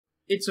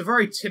It's a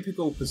very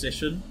typical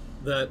position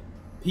that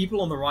people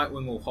on the right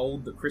wing will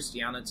hold, that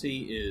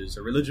Christianity is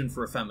a religion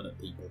for effeminate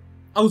people.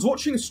 I was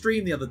watching a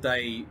stream the other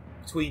day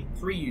between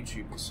 3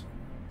 YouTubers,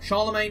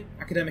 Charlemagne,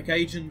 Academic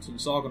Agent,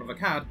 and Sargon of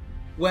Akkad,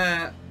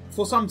 where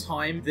for some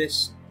time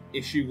this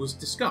issue was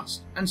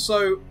discussed. And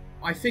so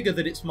I figure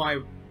that it's my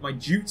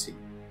duty,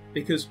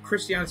 because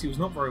Christianity was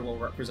not very well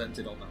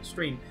represented on that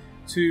stream,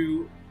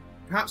 to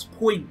perhaps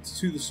point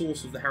to the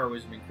source of the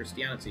heroism in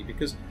Christianity,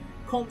 because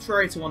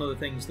contrary to one of the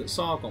things that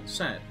Sargon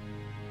said,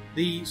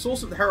 the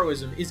source of the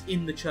heroism is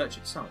in the church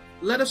itself.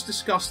 Let us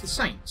discuss the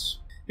saints,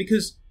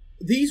 because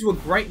these were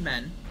great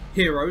men,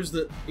 heroes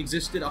that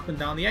existed up and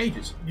down the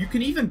ages. You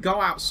can even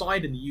go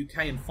outside in the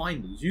UK and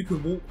find these. You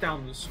can walk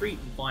down the street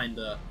and find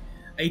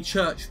a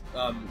church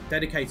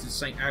dedicated to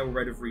St.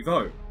 Aelred of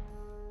Rievaulx,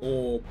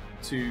 or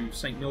to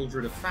St.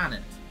 Mildred of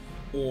Thanet,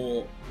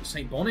 or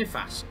St.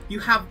 Boniface. You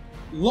have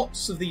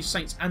lots of these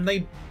saints, and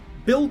they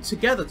build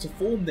together to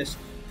form this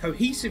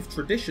cohesive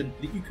tradition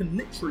that you can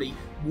literally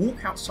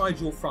walk outside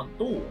your front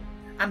door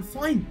and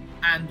find them.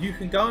 And you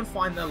can go and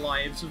find their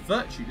lives of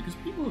virtue, because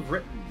people have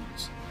written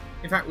these.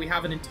 In fact, we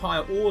have an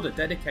entire order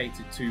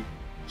dedicated to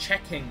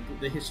checking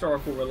the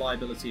historical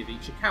reliability of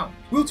each account.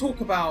 We'll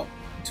talk about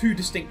 2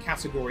 distinct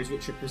categories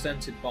which are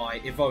presented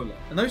by Evola,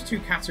 and those 2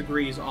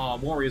 categories are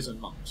warriors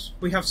and monks.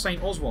 We have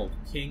St. Oswald,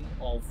 King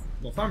of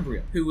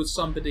Northumbria, who was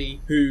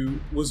somebody who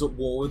was at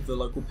war with the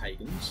local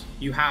pagans.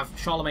 You have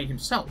Charlemagne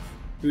himself,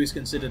 who is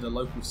considered a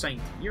local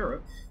saint in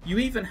Europe. You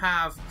even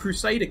have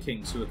Crusader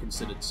kings who are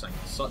considered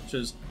saints, such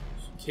as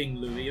King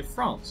Louis of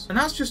France. And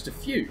that's just a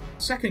few.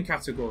 Second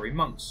category,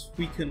 monks.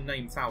 We can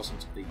name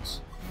thousands of these.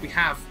 We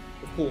have,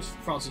 of course,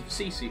 Francis of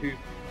Assisi, who,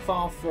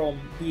 far from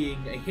being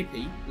a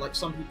hippie, like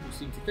some people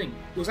seem to think,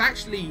 was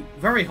actually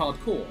very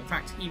hardcore. In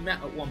fact, he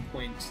met at one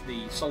point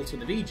the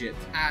Sultan of Egypt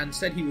and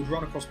said he would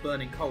run across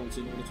burning coals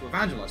in order to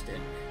evangelize to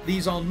him.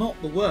 These are not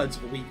the words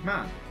of a weak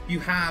man. You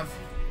have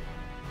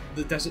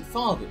the Desert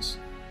Fathers,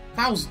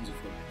 thousands of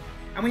them.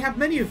 And we have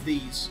many of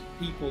these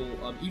people,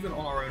 even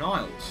on our own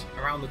isles,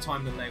 around the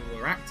time when they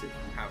were active.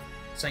 You have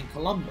St.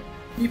 Columba.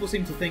 People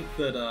seem to think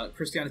that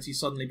Christianity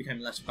suddenly became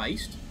less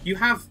based. You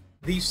have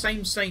these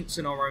same saints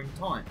in our own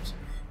times.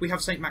 We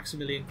have St.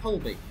 Maximilian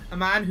Kolbe, a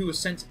man who was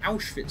sent to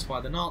Auschwitz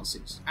by the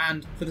Nazis,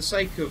 and for the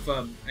sake of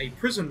a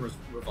prison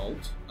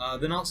revolt,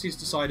 the Nazis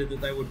decided that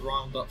they would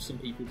round up some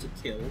people to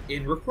kill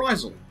in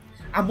reprisal.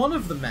 And one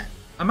of the men,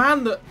 a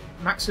man that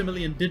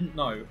Maximilian didn't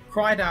know,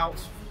 cried out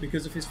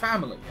because of his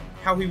family,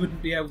 how he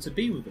wouldn't be able to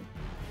be with them.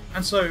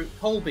 And so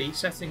Kolbe,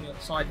 setting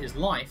aside his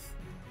life,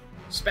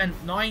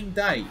 spent 9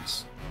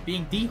 days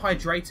being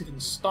dehydrated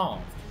and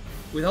starved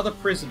with other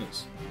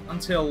prisoners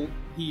until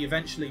he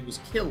eventually was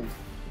killed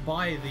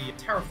by the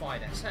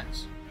terrified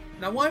SS.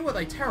 Now, why were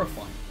they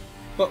terrified?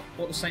 But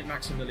what does St.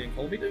 Maximilian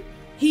Kolbe do?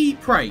 He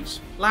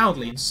prays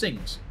loudly and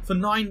sings for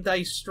 9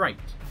 days straight,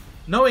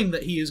 knowing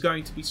that he is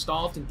going to be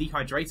starved and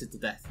dehydrated to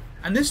death.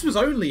 And this was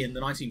only in the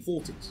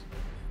 1940s.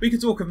 We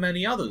could talk of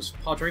many others.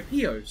 Padre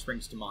Pio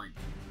springs to mind.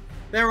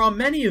 There are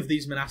many of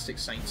these monastic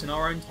saints in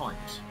our own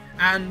times,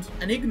 and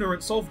an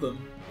ignorance of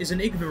them is an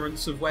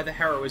ignorance of where the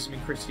heroism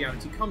in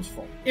Christianity comes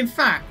from. In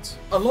fact,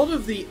 a lot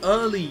of the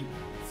early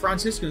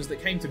Franciscans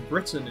that came to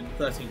Britain in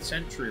the 13th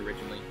century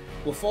originally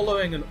were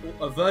following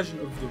a version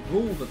of the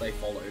rule that they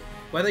followed,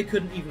 where they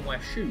couldn't even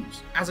wear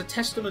shoes, as a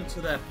testament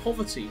to their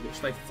poverty, which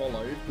they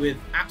followed with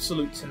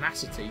absolute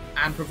tenacity,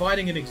 and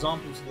providing an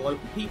example to the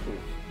local people.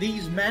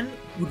 These men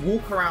would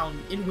walk around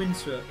in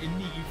winter in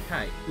the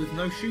UK with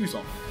no shoes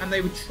on, and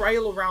they would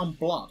trail around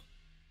blood.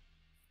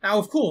 Now,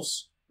 of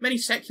course, many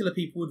secular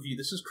people would view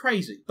this as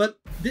crazy, but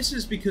this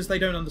is because they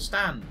don't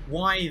understand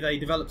why they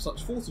developed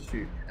such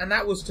fortitude, and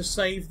that was to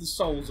save the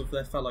souls of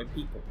their fellow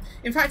people.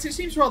 In fact, it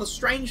seems rather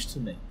strange to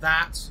me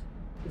that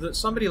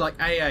somebody like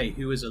AA,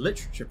 who is a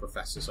literature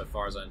professor, so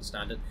far as I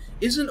understand it,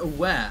 isn't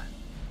aware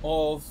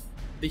of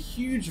the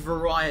huge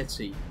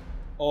variety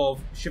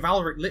of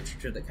chivalric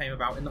literature that came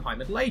about in the High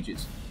Middle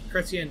Ages.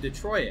 Chrétien de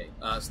Troyes,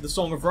 the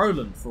Song of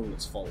Roland for all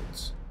its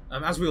faults.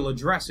 As we'll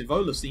address,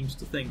 Evola seems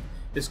to think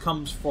this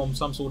comes from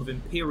some sort of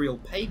imperial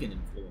pagan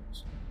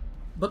influence.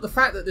 But the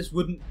fact that this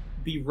wouldn't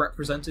be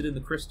represented in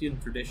the Christian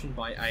tradition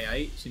by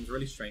AA seems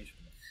really strange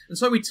to me. And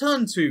so we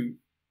turn to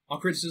our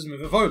criticism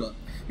of Evola,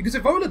 because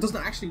Evola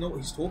doesn't actually know what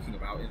he's talking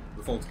about in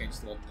Revolt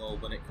Against the Modern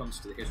World when it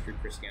comes to the history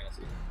of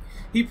Christianity.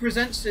 He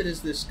presents it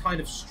as this kind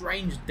of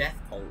strange death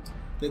cult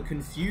that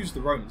confused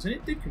the Romans, and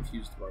it did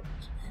confuse the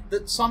Romans,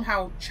 that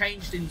somehow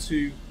changed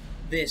into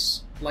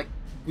this, like,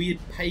 weird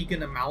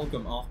pagan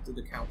amalgam after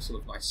the Council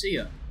of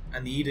Nicaea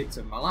and the Edict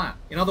of Milan.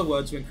 In other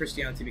words, when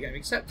Christianity became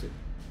accepted.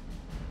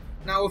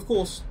 Now, of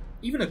course,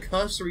 even a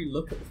cursory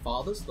look at the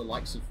fathers, the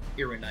likes of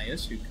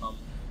Irenaeus, who come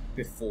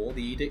before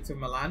the Edict of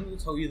Milan, will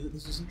tell you that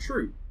this isn't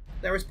true.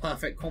 There is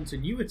perfect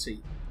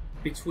continuity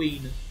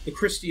between the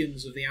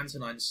Christians of the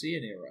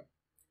Ante-Nicaean era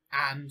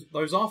and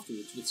those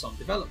afterwards, with some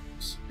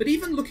developments. But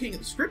even looking at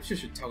the scripture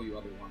should tell you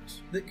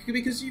otherwise,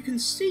 because you can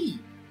see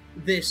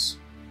this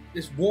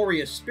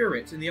warrior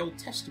spirit in the Old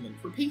Testament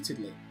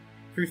repeatedly,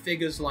 through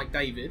figures like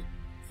David,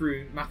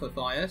 through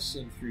Mattathias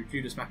and through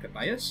Judas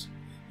Maccabeus.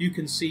 You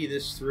can see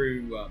this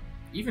through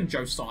even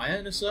Josiah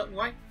in a certain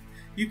way.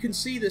 You can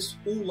see this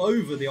all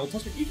over the Old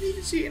Testament. You can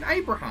even see it in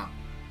Abraham.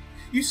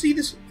 You see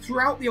this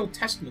throughout the Old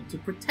Testament, to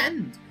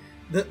pretend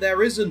that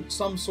there isn't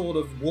some sort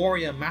of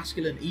warrior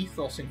masculine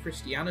ethos in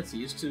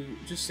Christianity is to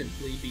just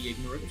simply be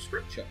ignorant of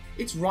Scripture.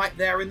 It's right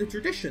there in the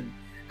tradition.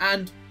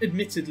 And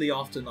admittedly,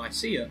 after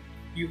Nicaea,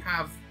 you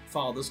have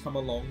fathers come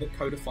along that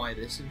codify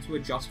this into a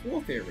just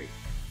war theory.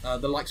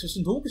 The likes of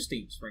St.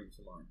 Augustine spring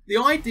to mind. The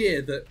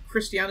idea that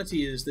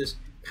Christianity is this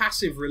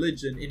passive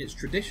religion in its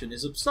tradition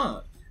is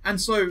absurd.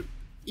 And so,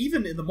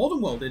 even in the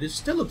modern world, it is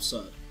still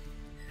absurd.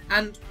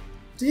 And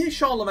to hear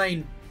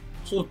Charlemagne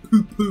sort of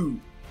poo-poo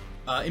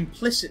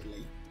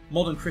implicitly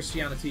modern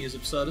Christianity is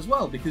absurd as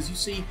well, because you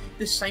see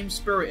this same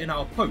spirit in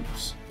our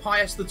popes.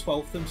 Pius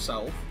XII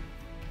himself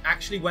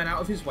actually went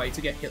out of his way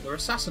to get Hitler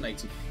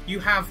assassinated.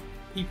 You have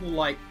people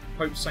like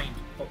Pope St.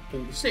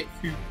 Paul VI,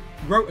 who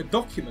wrote a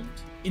document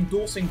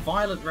endorsing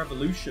violent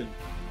revolution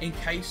in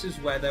cases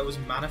where there was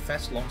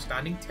manifest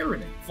long-standing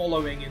tyranny,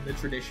 following in the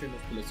tradition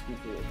of political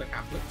thought of the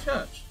Catholic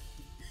Church.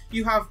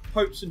 You have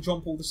Pope St.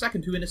 John Paul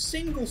II, who in a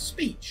single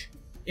speech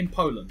in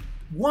Poland,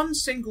 one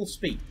single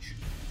speech,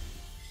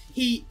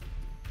 he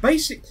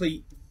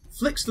basically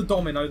flicks the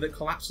domino that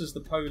collapses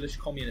the Polish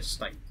communist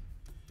state.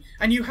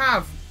 And you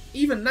have,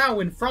 even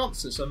now in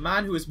Francis, a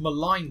man who is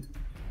maligned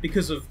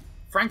because of,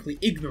 frankly,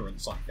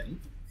 ignorance, I think.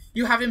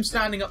 You have him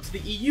standing up to the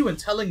EU and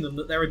telling them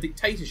that they're a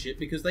dictatorship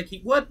because they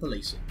keep word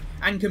policing,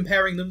 and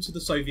comparing them to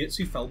the Soviets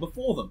who fell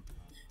before them.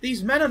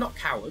 These men are not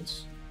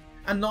cowards,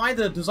 and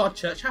neither does our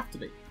church have to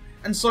be.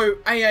 And so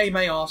AA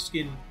may ask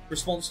in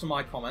response to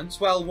my comments,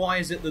 well, why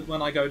is it that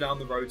when I go down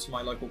the road to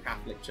my local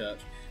Catholic church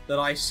that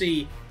I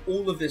see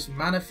all of this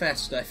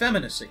manifest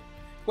effeminacy?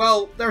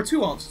 Well, there are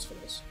two answers for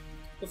this.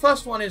 The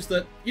first one is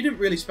that you didn't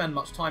really spend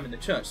much time in the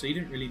church, so you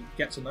didn't really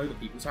get to know the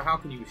people, so how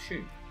can you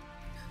assume?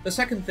 The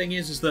second thing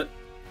is that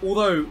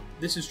although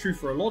this is true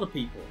for a lot of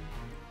people,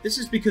 this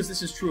is because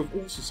this is true of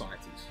all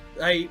societies.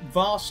 A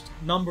vast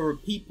number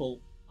of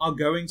people are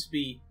going to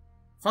be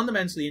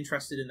fundamentally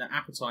interested in their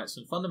appetites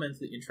and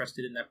fundamentally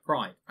interested in their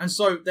pride. And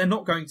so they're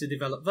not going to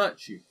develop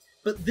virtue.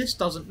 But this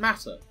doesn't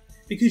matter,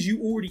 because you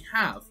already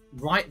have,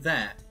 right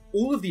there,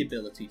 all of the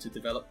ability to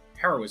develop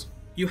heroism.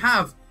 You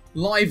have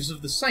lives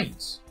of the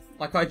saints,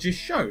 like I just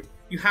showed.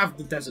 You have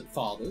the Desert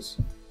Fathers,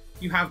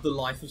 you have the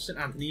life of St.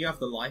 Anthony, you have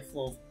the life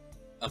of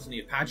Anthony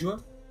of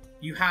Padua,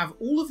 you have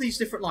all of these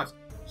different lives,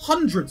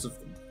 hundreds of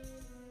them.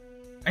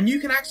 And you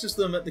can access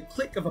them at the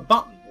click of a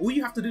button. All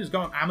you have to do is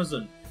go on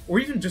Amazon, or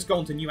even just go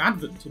onto New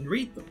Advent and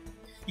read them.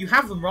 You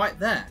have them right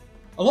there.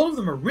 A lot of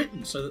them are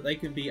written so that they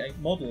can be a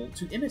model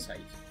to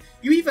imitate.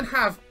 You even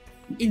have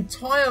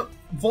entire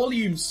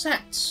volume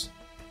sets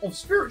of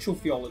spiritual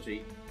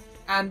theology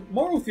and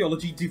moral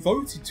theology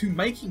devoted to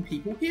making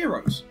people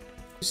heroes.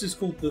 This is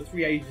called The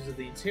Three Ages of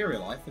the Interior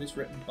Life, and it's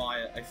written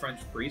by a French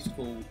priest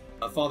called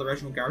Father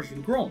Reginald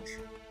Garrigou-Lagrange.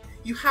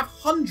 You have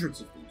hundreds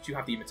of these. You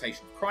have The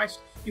Imitation of Christ,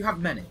 you have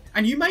many.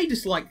 And you may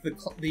dislike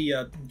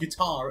the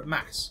guitar at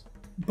Mass,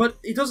 but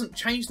it doesn't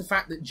change the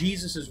fact that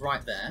Jesus is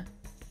right there,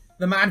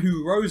 the man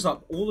who rose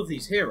up all of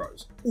these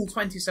heroes, all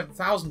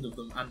 27,000 of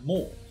them and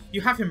more.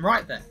 You have him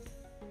right there.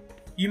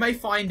 You may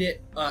find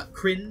it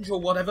cringe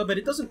or whatever, but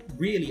it doesn't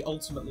really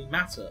ultimately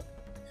matter.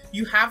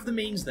 You have the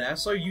means there,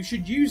 so you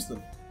should use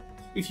them.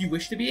 If you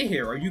wish to be a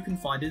hero, you can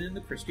find it in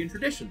the Christian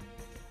tradition.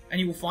 And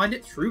you will find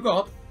it through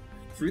God,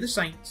 through the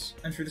saints,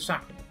 and through the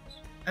sacraments.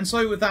 And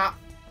so with that,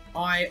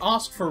 I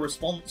ask for a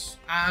response,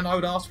 and I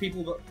would ask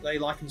people that they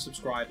like and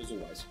subscribe as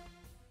always.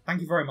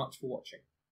 Thank you very much for watching.